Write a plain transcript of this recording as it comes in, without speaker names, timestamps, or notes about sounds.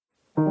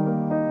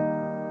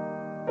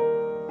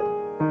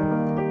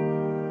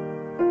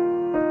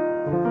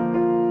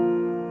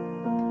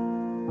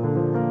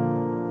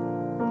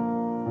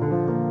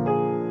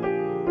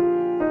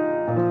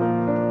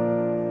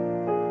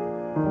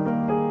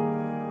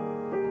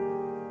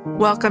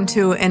Welcome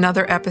to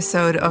another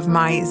episode of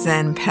My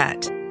Zen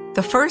Pet,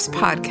 the first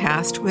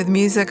podcast with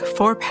music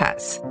for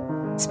pets,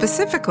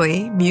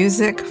 specifically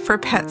music for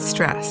pet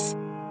stress.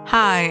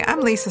 Hi, I'm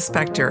Lisa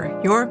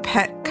Spector, your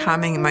pet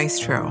calming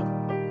maestro.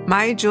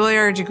 My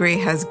Juilliard degree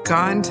has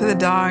gone to the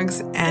dogs,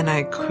 and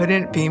I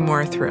couldn't be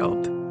more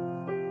thrilled.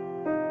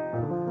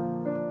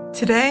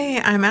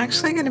 Today, I'm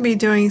actually going to be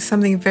doing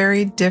something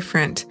very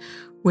different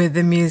with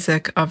the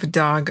music of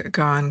Dog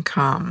Gone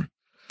Calm.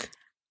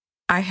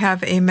 I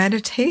have a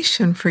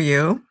meditation for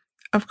you.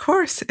 Of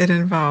course, it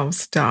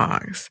involves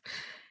dogs.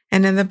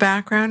 And in the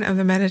background of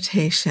the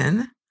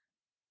meditation,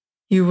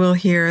 you will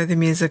hear the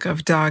music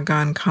of Dog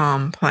Gone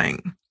Calm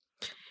playing.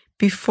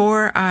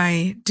 Before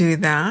I do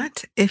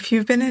that, if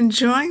you've been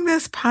enjoying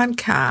this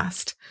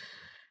podcast,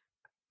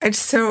 I'd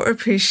so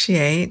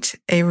appreciate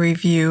a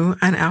review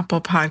on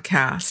Apple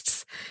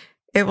Podcasts.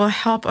 It will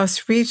help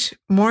us reach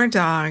more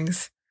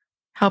dogs,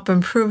 help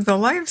improve the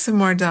lives of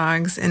more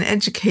dogs, and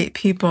educate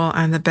people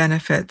on the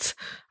benefits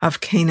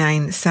of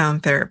canine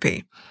sound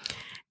therapy.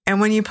 And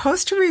when you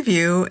post a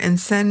review and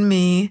send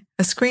me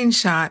a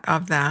screenshot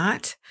of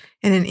that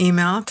in an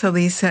email to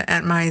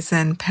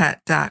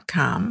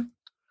lisa@myzenpet.com,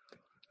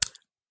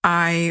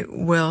 I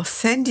will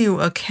send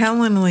you a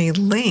Calendly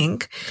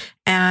link,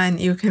 and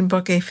you can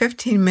book a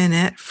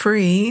 15-minute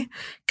free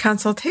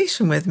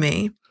consultation with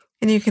me.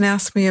 And you can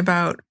ask me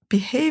about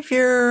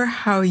behavior,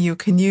 how you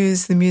can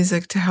use the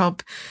music to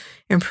help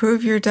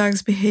improve your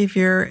dog's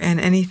behavior, and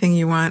anything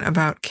you want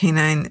about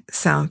canine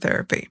sound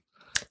therapy.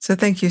 So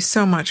thank you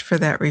so much for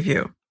that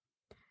review.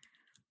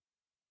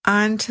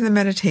 On to the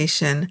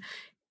meditation.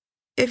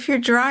 If you're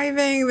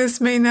driving, this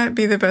may not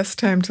be the best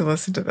time to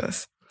listen to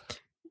this.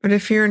 But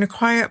if you're in a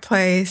quiet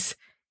place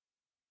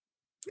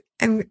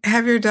and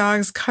have your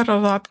dogs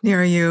cuddled up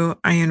near you,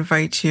 I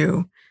invite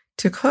you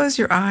to close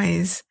your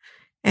eyes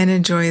and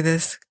enjoy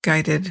this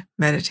guided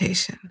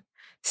meditation,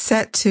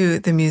 set to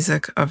the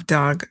music of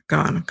Dog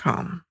Gone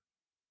Calm.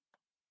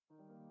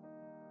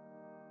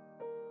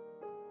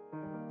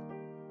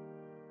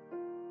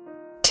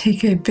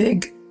 Take a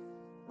big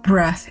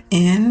breath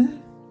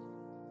in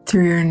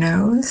through your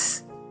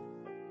nose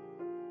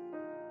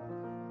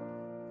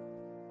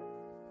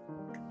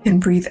and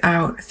breathe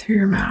out through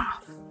your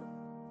mouth.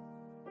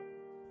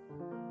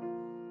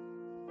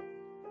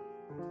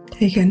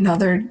 Take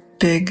another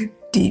big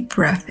deep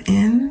breath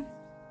in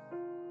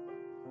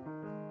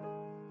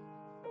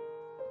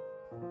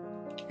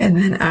and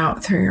then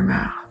out through your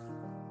mouth.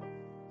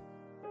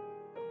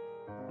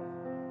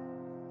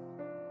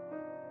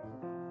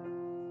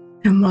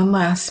 And one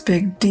last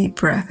big deep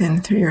breath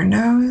in through your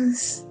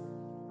nose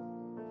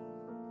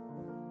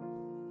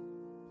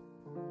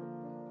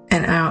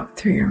and out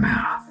through your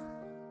mouth.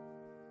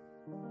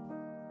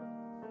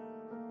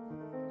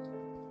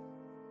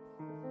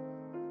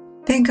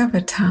 Think of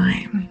a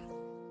time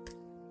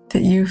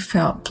that you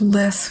felt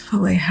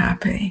blissfully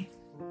happy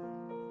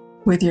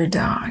with your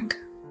dog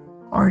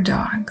or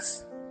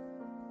dogs.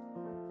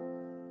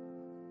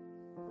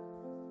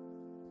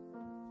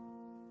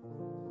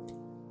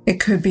 It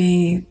could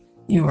be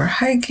you were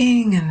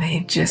hiking and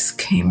they just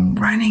came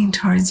running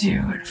towards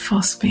you at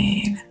full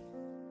speed.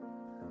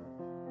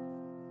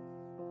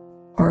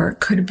 Or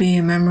it could be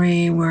a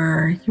memory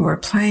where you were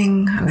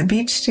playing on the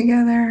beach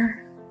together.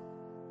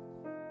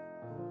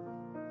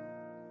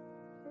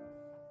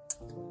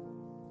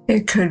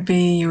 It could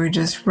be you were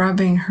just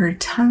rubbing her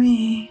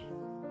tummy,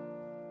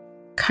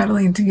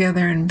 cuddling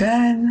together in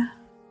bed.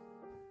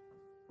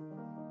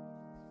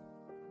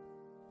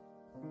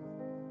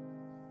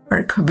 Or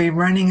it could be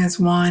running as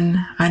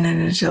one on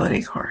an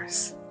agility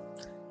course.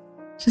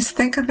 Just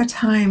think of a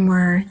time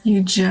where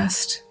you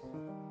just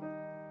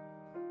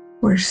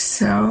were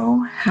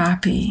so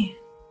happy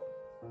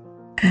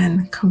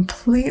and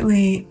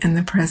completely in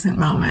the present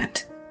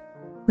moment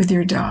with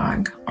your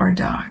dog or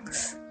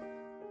dogs.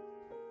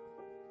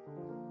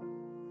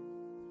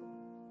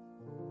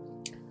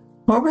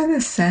 What were the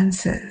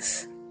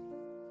senses?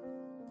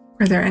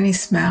 Were there any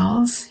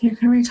smells you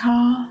can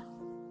recall?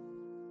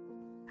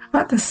 How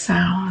about the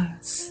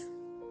sounds?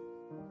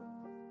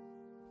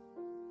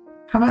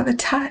 How about the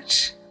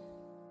touch?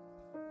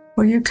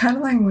 Were you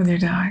cuddling with your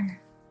dog?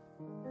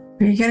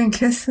 Were you getting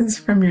kisses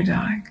from your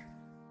dog?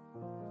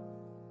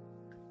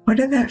 What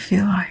did that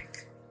feel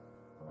like?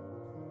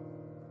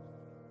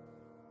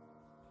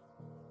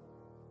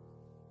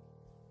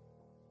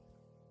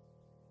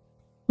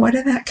 What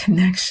did that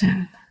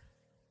connection?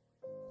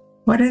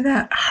 What is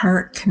that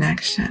heart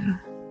connection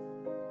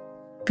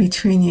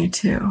between you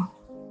two?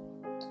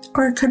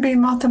 Or it could be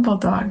multiple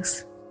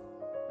dogs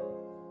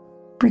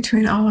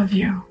between all of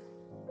you.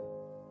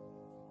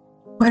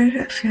 What did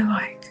it feel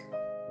like?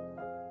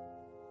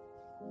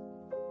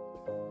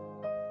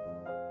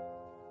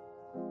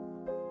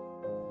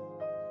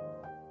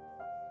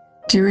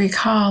 Do you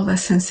recall the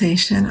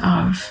sensation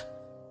of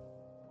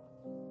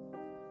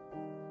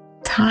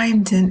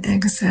time didn't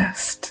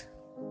exist?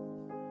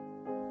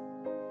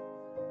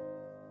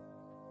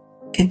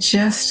 It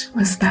just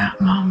was that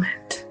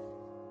moment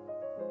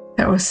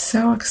that was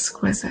so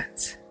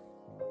exquisite.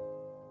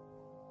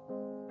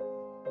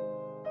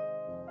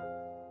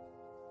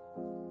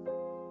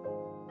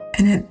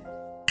 and it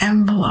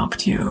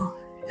enveloped you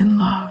in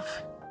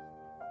love.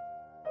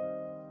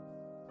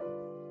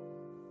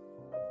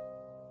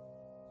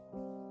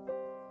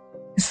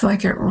 It's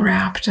like it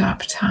wrapped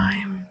up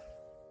time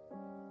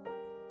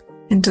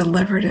and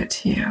delivered it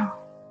to you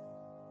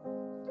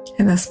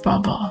in this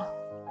bubble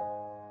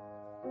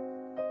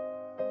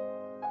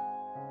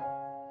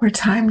where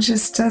time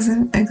just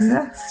doesn't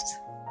exist.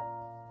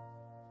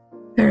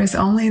 There is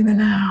only the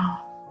now.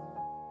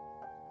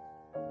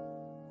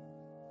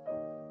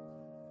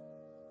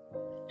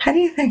 How do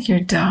you think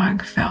your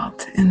dog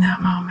felt in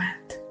that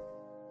moment?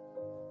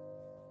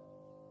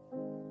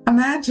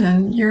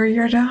 Imagine you're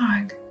your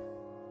dog.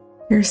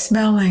 You're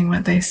smelling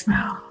what they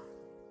smell.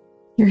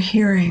 You're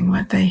hearing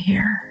what they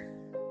hear.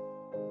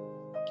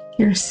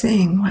 You're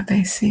seeing what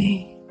they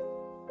see.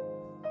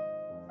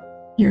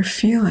 You're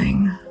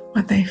feeling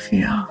what they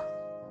feel.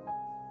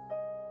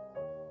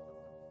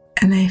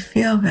 And they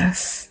feel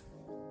this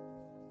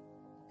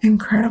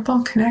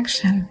incredible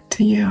connection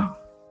to you.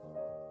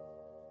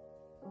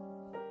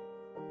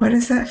 What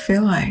does that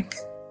feel like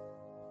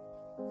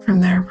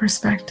from their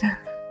perspective?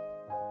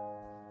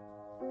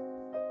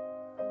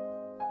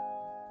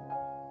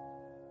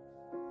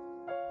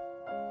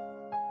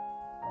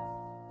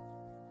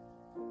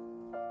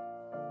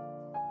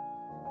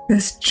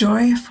 This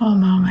joyful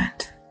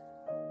moment,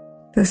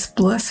 this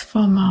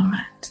blissful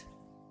moment,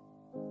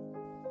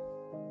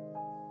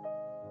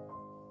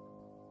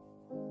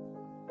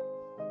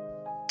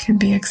 can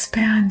be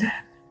expanded.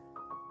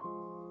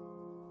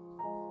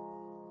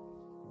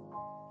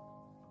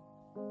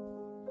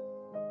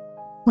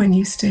 When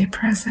you stay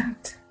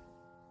present.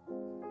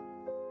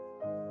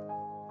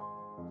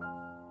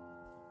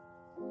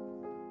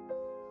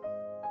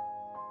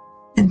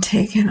 And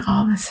take in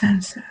all the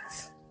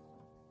senses.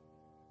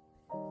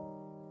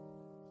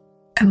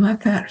 And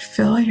let that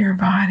fill your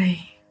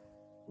body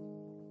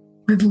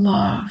with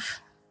love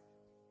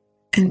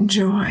and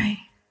joy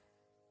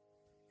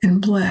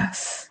and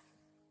bliss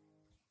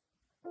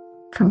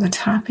from the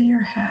top of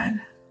your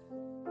head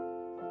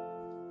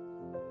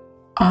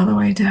all the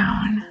way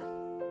down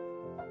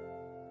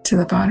to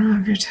the bottom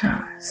of your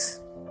toes.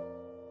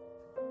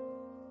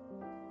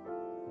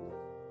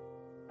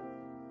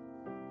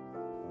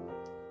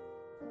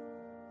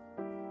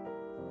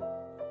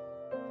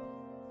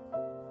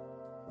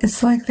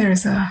 It's like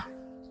there's a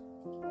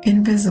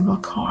invisible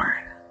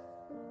cord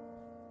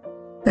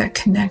that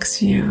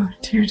connects you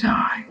to your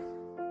dog.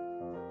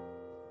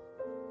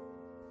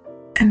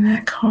 And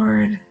that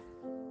cord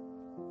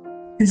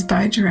is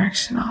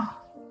bidirectional.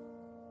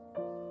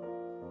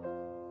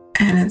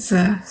 And it's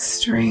a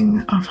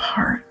string of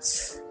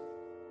hearts.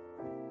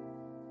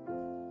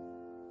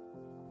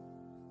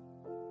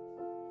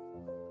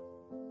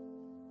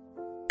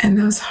 And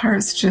those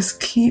hearts just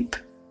keep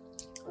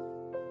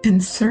in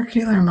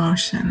circular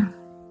motion.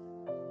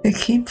 They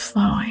keep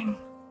flowing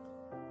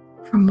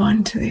from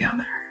one to the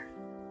other.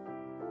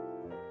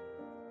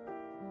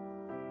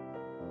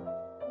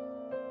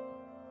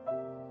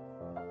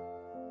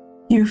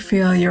 You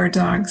feel your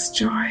dog's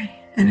joy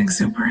and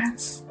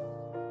exuberance,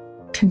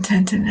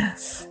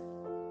 contentedness,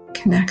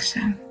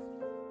 connection.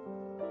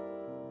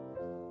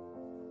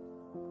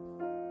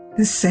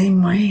 The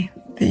same way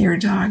that your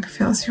dog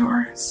feels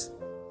yours.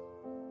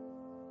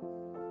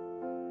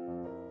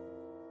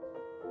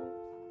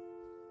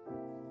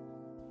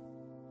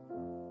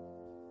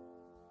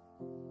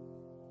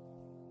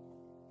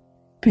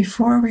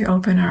 Before we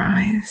open our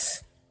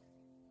eyes,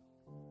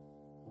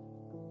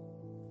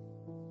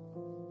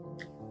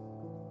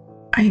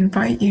 I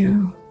invite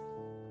you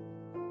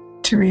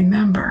to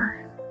remember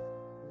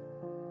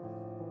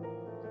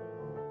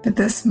that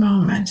this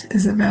moment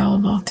is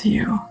available to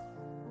you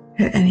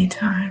at any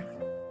time.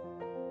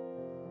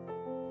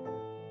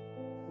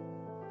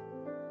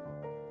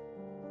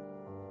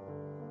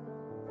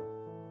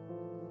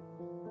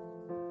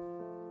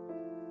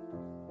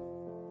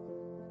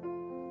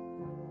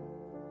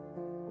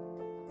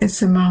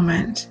 It's a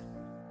moment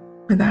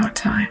without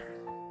time.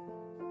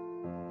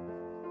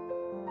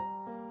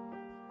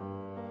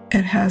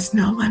 It has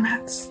no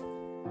limits.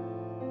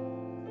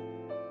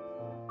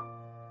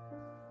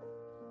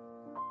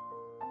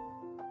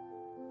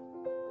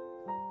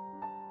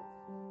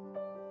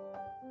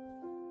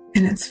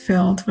 And it's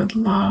filled with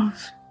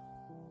love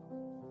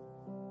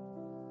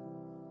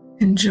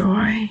and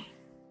joy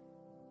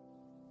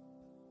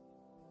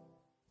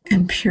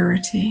and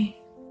purity.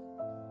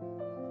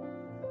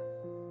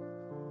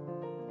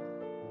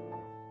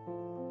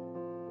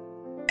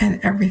 And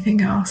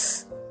everything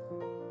else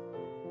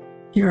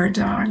your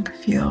dog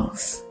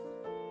feels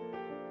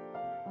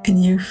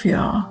and you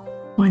feel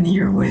when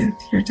you're with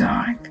your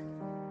dog.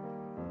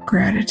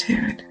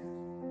 Gratitude.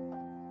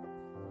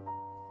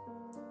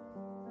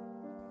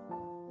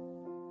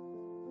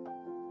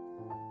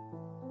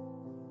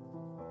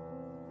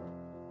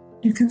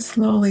 You can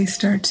slowly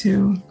start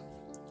to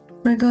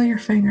wiggle your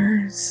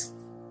fingers.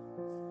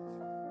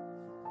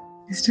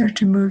 You start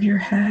to move your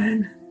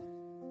head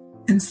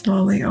and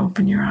slowly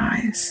open your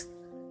eyes,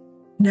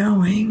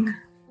 knowing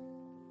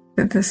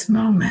that this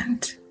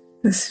moment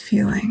This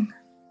feeling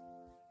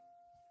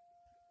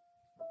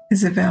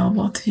is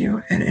available to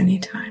you at any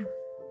time.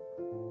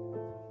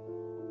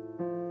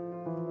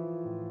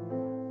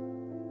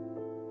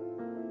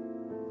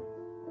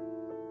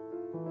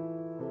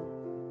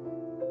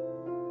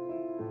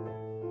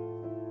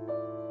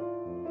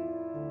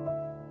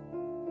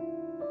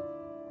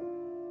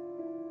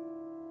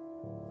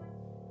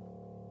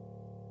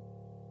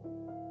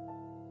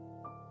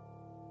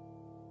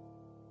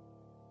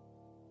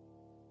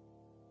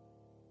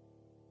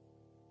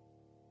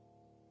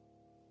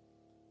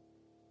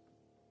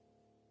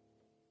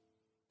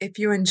 If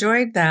you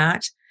enjoyed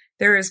that,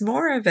 there is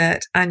more of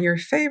it on your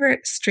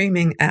favorite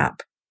streaming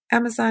app,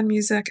 Amazon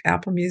Music,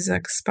 Apple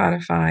Music,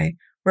 Spotify,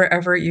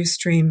 wherever you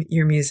stream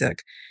your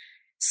music.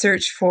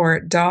 Search for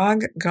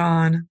Dog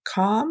Gone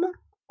Calm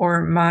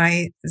or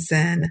My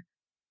Zen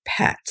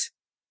Pet.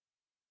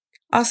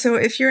 Also,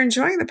 if you're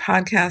enjoying the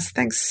podcast,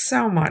 thanks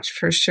so much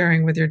for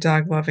sharing with your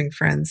dog-loving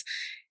friends.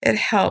 It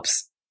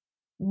helps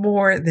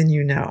more than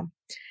you know.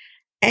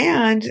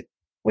 And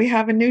we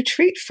have a new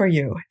treat for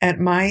you at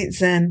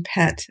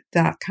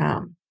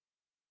myzenpet.com.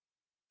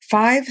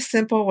 5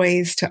 simple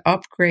ways to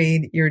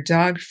upgrade your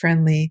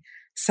dog-friendly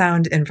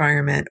sound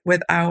environment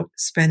without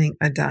spending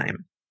a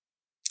dime.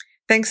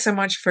 Thanks so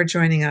much for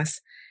joining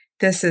us.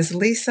 This is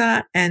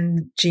Lisa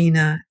and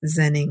Gina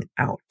Zenning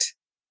out.